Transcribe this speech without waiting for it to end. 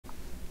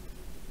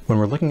When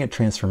we're looking at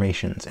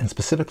transformations, and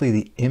specifically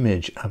the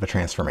image of a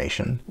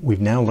transformation, we've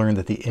now learned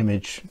that the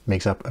image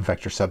makes up a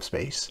vector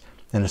subspace.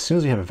 And as soon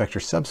as we have a vector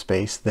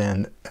subspace,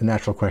 then a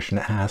natural question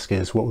to ask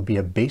is, what would be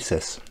a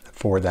basis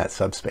for that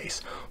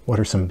subspace? What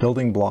are some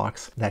building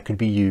blocks that could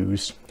be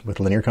used with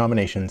linear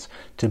combinations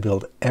to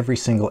build every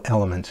single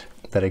element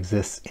that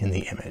exists in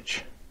the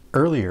image?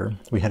 Earlier,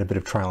 we had a bit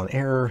of trial and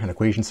error and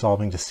equation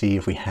solving to see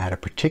if we had a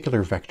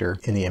particular vector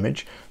in the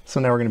image. So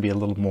now we're going to be a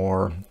little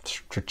more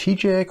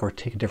strategic or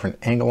take a different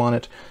angle on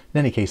it. In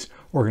any case,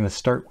 we're going to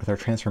start with our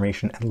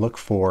transformation and look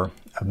for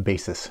a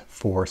basis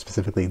for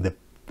specifically the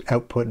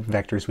output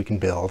vectors we can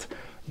build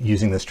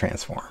using this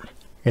transform.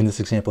 In this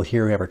example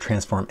here, we have our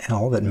transform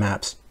L that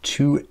maps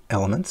two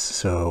elements.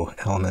 So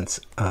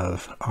elements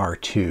of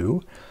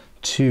R2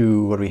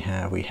 to what do we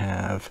have? We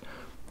have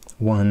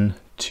 1,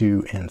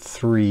 2, and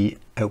 3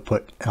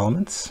 output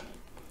elements.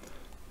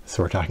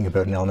 So we're talking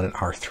about an element in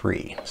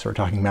R3. So we're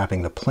talking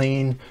mapping the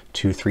plane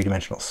to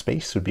three-dimensional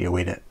space would be a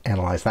way to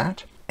analyze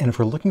that. And if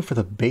we're looking for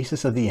the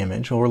basis of the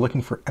image, well, we're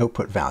looking for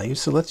output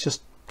values. So let's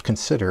just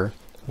consider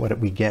what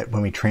we get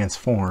when we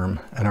transform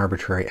an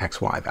arbitrary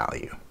XY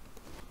value.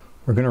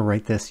 We're going to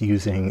write this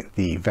using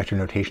the vector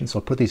notation. So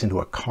I'll put these into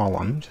a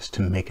column just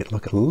to make it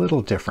look a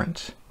little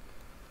different.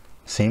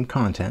 Same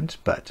content,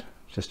 but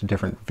just a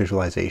different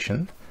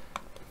visualization.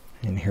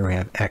 And here we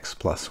have x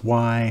plus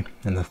y,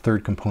 and the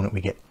third component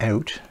we get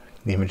out,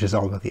 the image is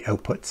all about the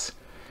outputs,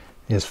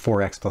 is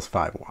 4x plus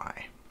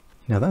 5y.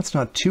 Now that's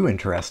not too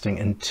interesting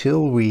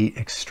until we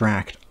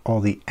extract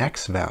all the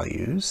x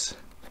values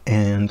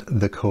and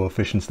the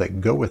coefficients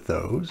that go with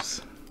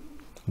those,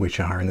 which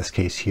are in this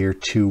case here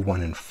 2,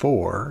 1, and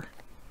 4.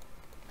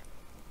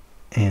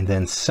 And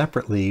then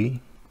separately,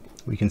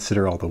 we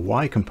consider all the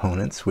y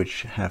components,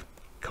 which have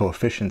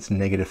coefficients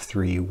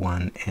 -3,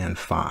 1, and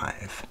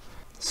 5.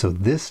 So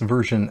this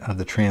version of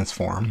the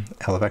transform,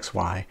 L of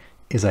xy,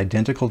 is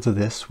identical to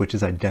this, which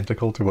is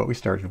identical to what we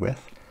started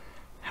with.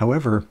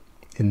 However,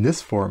 in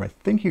this form, I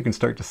think you can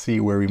start to see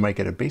where we might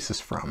get a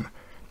basis from.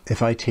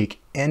 If I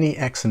take any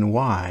x and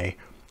y,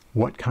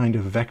 what kind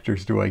of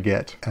vectors do I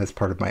get as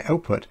part of my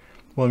output?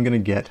 Well, I'm going to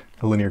get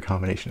a linear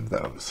combination of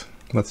those.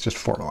 Let's just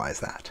formalize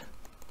that.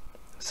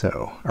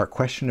 So our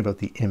question about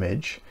the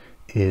image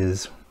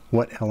is,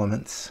 what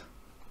elements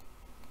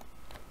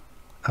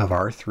of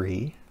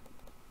R3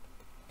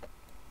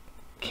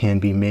 can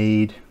be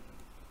made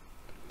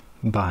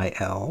by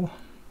L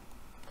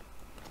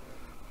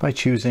by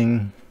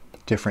choosing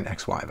different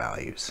xy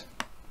values.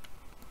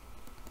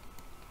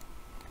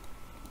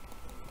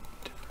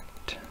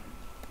 Different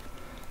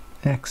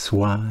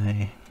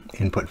xy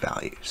input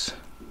values.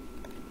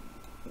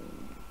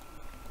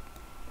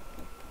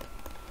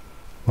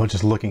 Well,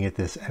 just looking at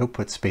this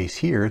output space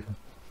here,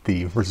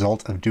 the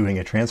result of doing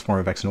a transform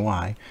of x and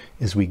y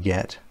is we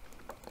get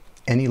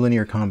any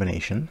linear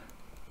combination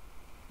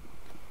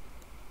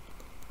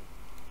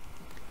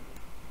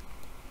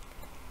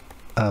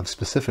of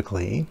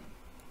specifically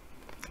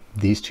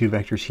these two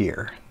vectors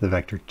here, the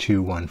vector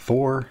 2, 1,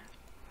 4,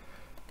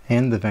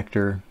 and the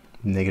vector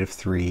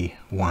 -3,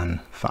 1,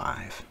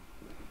 5.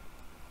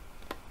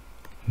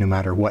 No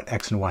matter what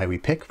x and y we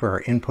pick for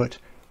our input,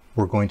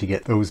 we're going to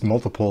get those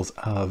multiples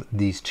of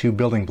these two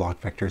building block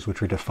vectors,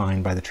 which are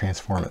defined by the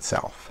transform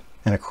itself.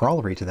 And a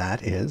corollary to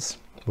that is,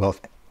 well,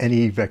 if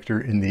any vector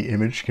in the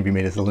image can be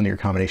made as a linear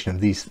combination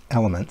of these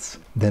elements,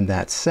 then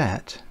that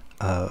set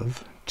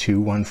of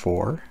 2, 1,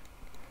 4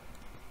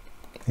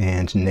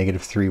 and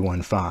 -3,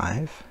 1,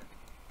 5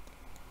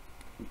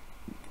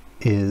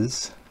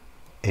 is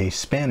a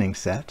spanning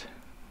set,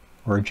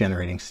 or a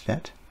generating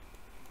set,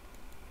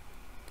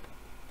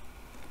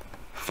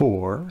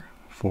 for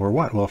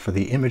what? Well, for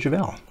the image of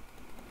L.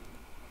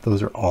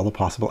 Those are all the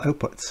possible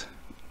outputs.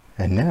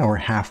 And now we're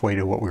halfway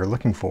to what we were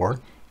looking for.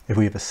 If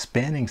we have a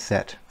spanning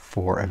set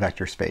for a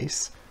vector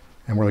space,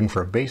 and we're looking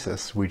for a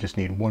basis, we just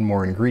need one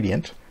more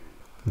ingredient,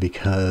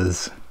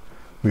 because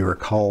we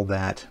recall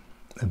that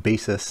a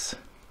basis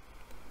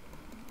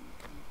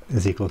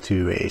is equal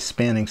to a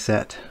spanning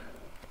set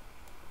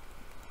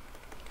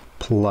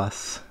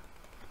plus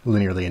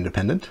linearly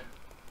independent.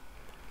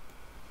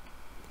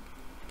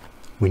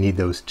 We need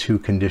those two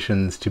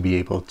conditions to be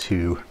able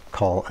to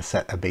call a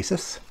set a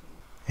basis.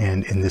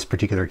 And in this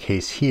particular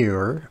case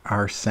here,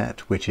 our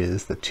set, which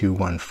is the 2,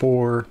 1,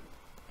 4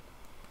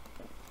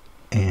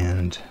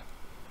 and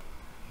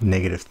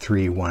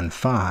 -3, 1,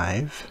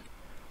 5,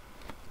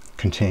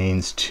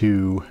 contains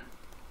two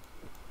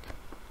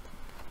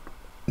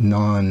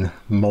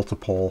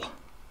non-multiple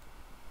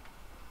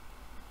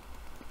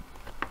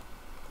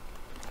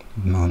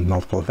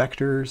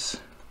vectors,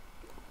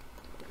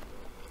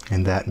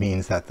 and that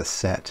means that the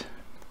set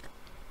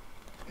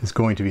is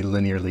going to be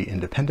linearly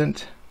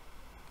independent.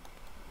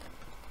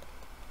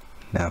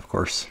 Now, of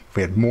course, if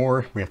we had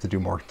more, we have to do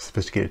more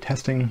sophisticated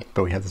testing,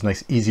 but we have this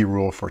nice easy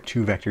rule for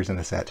two vectors in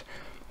a set.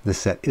 This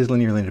set is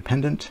linearly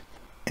independent,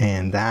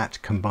 and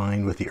that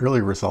combined with the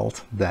earlier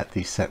result that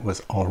the set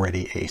was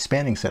already a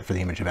spanning set for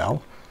the image of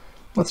L,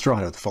 let's draw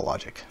it out the full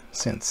logic.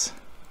 Since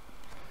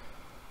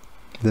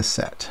this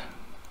set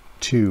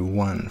 2,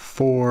 1,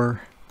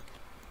 4,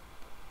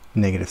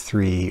 negative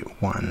 3,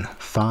 1,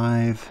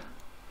 5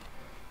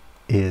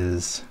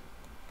 is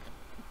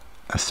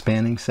a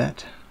spanning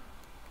set.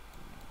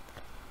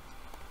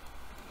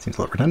 Seems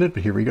a little redundant,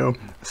 but here we go.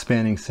 A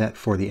spanning set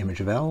for the image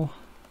of L.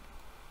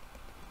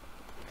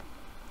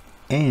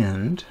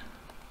 And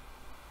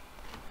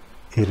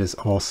it is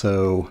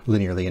also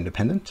linearly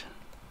independent.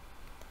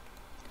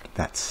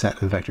 That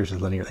set of vectors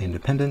is linearly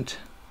independent.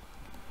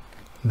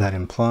 That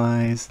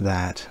implies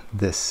that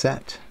this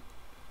set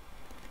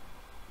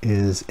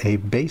is a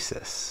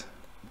basis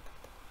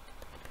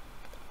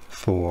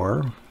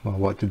for, well,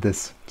 what did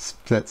this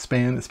set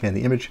span? It spanned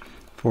the image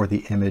for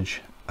the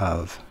image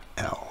of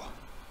L.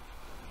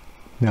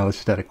 Now let's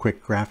just add a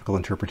quick graphical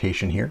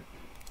interpretation here.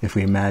 If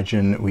we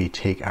imagine we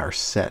take our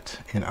set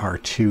in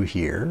R2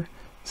 here,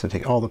 so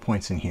take all the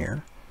points in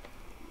here,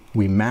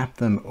 we map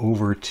them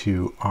over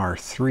to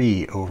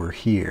R3 over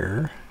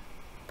here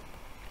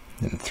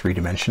in 3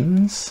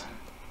 dimensions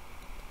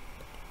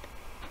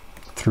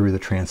through the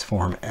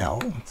transform L.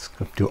 Let's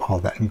do all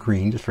that in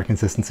green just for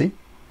consistency.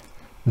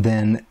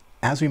 Then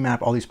as we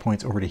map all these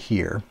points over to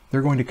here,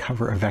 they're going to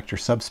cover a vector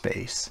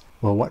subspace.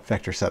 Well, what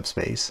vector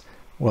subspace?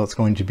 Well, it's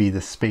going to be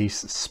the space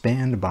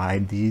spanned by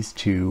these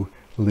two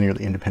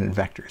linearly independent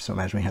vectors. So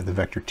imagine we have the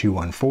vector 2,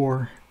 1,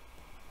 4,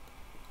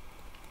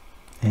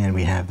 and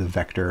we have the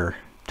vector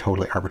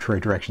totally arbitrary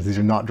directions. These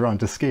are not drawn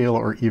to scale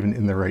or even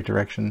in the right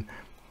direction,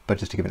 but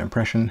just to give an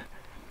impression,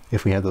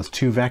 if we have those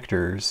two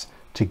vectors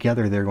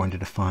together, they're going to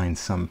define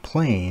some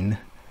plane,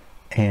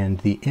 and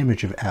the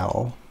image of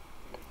L,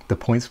 the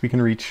points we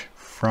can reach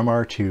from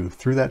R2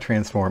 through that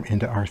transform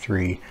into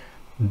R3,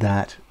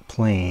 that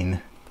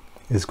plane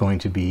is going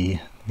to be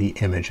the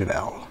image of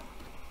L.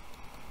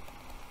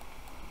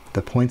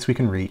 The points we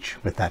can reach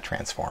with that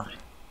transform.